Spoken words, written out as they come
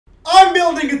I'm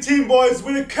building a team, boys,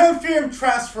 with confirmed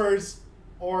transfers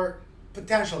or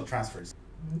potential transfers.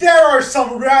 There are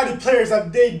some ratty players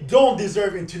that they don't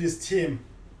deserve into this team.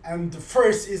 And the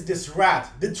first is this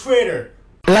rat, the traitor.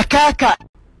 Lakaka!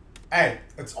 Hey,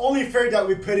 it's only fair that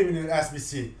we put him in an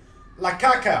SBC.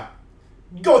 Lakaka,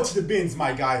 go to the bins,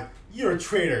 my guy. You're a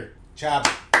traitor. Chap,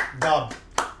 dub.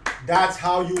 That's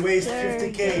how you waste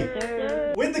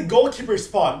 50k. With the goalkeeper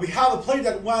spot, we have a player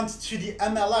that went to the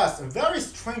MLS. A very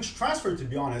strange transfer, to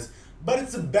be honest. But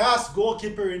it's the best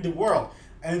goalkeeper in the world.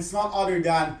 And it's not other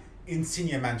than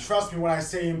Insigne, man. Trust me when I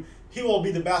say him, he will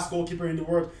be the best goalkeeper in the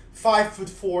world.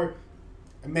 5'4",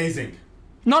 amazing.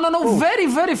 No,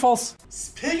 very false.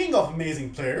 Speaking of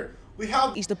amazing player, we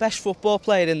have... He's the best football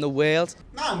player in the world.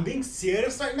 Nah, I'm being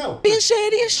serious right now. I'm being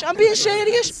serious.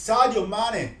 Sadio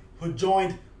Mane, who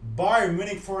joined Bayern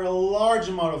Munich for a large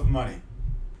amount of money.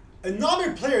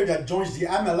 Another player that joins the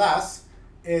MLS,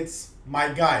 it's my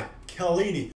guy, Chiellini,